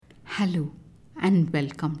Hello and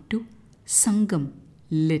welcome to Sangam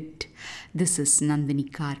Lit. This is Nandini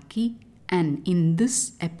Karki, and in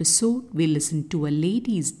this episode we listen to a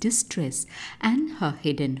lady's distress and her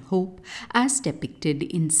hidden hope as depicted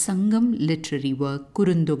in Sangam literary work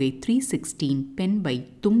Kurundogai 316 penned by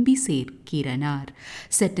Thumbiser Kiranar.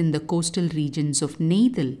 Set in the coastal regions of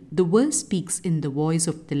Neithal, the verse speaks in the voice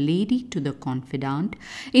of the lady to the confidant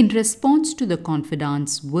in response to the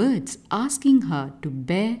confidant's words asking her to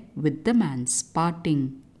bear with the man's parting.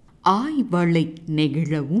 ஆய்வளை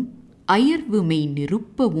நெகிழவும் அயர்வுமை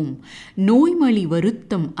நிருப்பவும் நோய்மலி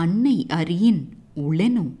வருத்தம் அன்னை அறியின்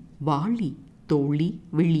உளெனும் வாழி தோழி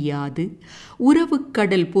விழியாது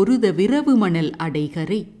உறவுக்கடல் பொருத விரவு மணல்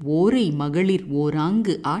அடைகரை ஓரை மகளிர்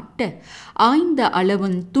ஓராங்கு ஆட்ட ஆய்ந்த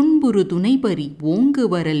அளவன் துன்புறு துணைபறி ஓங்கு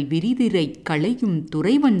வரல் விரிதிரை களையும்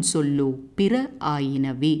துறைவன் சொல்லோ பிற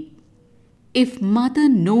ஆயினவே. If mother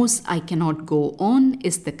knows I cannot go on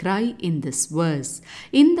is the cry in this verse.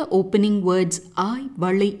 In the opening words, I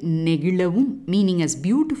valai negilavum, meaning as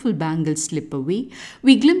beautiful bangles slip away,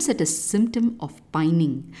 we glimpse at a symptom of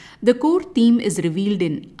pining. The core theme is revealed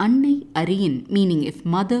in Annai Ariyin, meaning if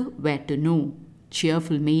mother were to know.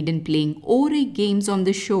 Cheerful maiden playing Orai games on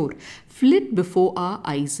the shore flit before our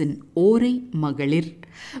eyes in Orai Magalir.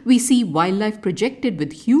 We see wildlife projected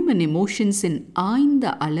with human emotions in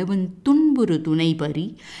Ainda Alavan Tunburu Tunaipari,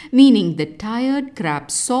 meaning the tired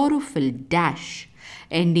crab's sorrowful dash,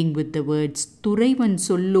 ending with the words Turaivan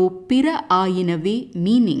Sollo Pira Ayinave,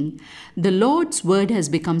 meaning the Lord's word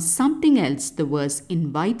has become something else. The verse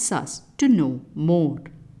invites us to know more.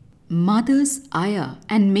 Mother's ire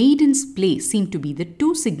and maiden's play seem to be the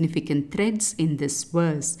two significant threads in this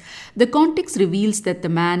verse. The context reveals that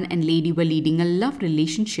the man and lady were leading a love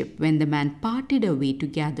relationship when the man parted away to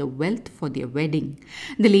gather wealth for their wedding.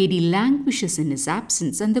 The lady languishes in his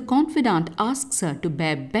absence and the confidant asks her to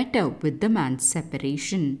bear better with the man's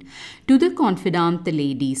separation. To the confidant, the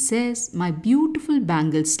lady says, "My beautiful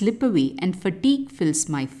bangles slip away and fatigue fills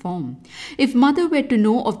my form. If mother were to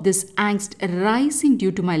know of this angst arising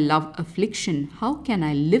due to my love affliction, how can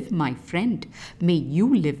I live, my friend? May you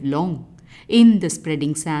live long." In the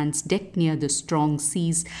spreading sands decked near the strong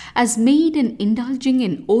seas, as maiden indulging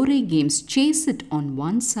in Orai games chase it on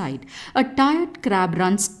one side, a tired crab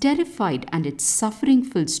runs terrified and its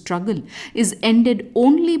suffering-filled struggle is ended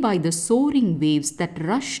only by the soaring waves that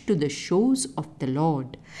rush to the shores of the Lord.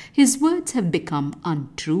 His words have become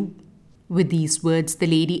untrue. With these words, the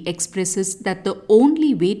lady expresses that the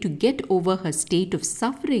only way to get over her state of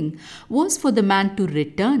suffering was for the man to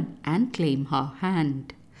return and claim her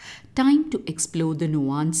hand. Time to explore the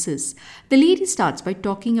nuances. The lady starts by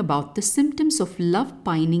talking about the symptoms of love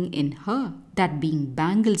pining in her, that being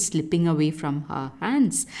bangles slipping away from her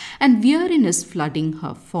hands and weariness flooding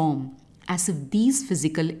her form. As if these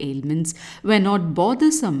physical ailments were not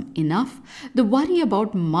bothersome enough, the worry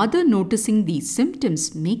about mother noticing these symptoms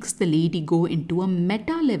makes the lady go into a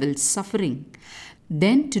meta-level suffering.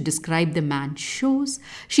 Then, to describe the man's shows,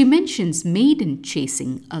 she mentions maiden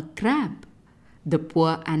chasing a crab. The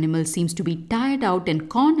poor animal seems to be tired out and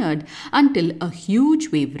cornered until a huge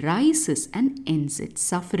wave rises and ends its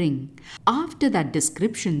suffering. After that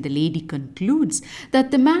description, the lady concludes that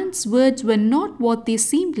the man's words were not what they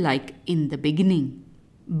seemed like in the beginning.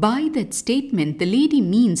 By that statement, the lady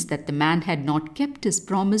means that the man had not kept his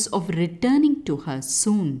promise of returning to her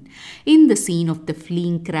soon. In the scene of the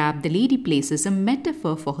fleeing crab, the lady places a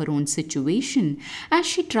metaphor for her own situation as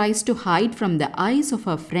she tries to hide from the eyes of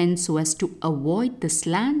her friends so as to avoid the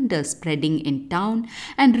slander spreading in town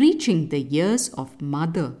and reaching the ears of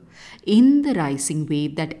mother. In the rising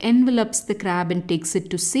wave that envelops the crab and takes it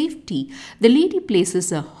to safety, the lady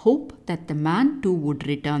places a hope that the man too would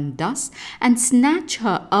return thus and snatch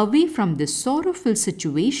her away from this sorrowful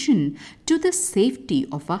situation to the safety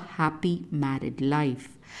of a happy married life.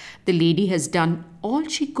 The lady has done all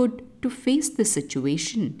she could to face the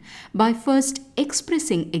situation by first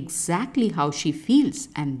expressing exactly how she feels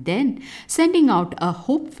and then sending out a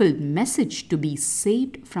hopeful message to be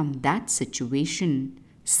saved from that situation.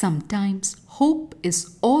 Sometimes hope is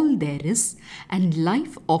all there is, and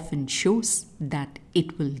life often shows that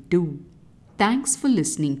it will do. Thanks for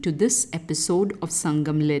listening to this episode of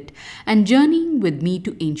Sangam Lit and journeying with me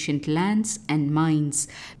to ancient lands and minds.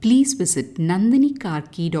 Please visit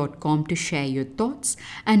nandinikarki.com to share your thoughts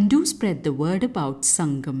and do spread the word about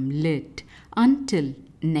Sangam Lit. Until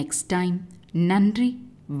next time, Nandri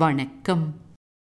Vanakkam.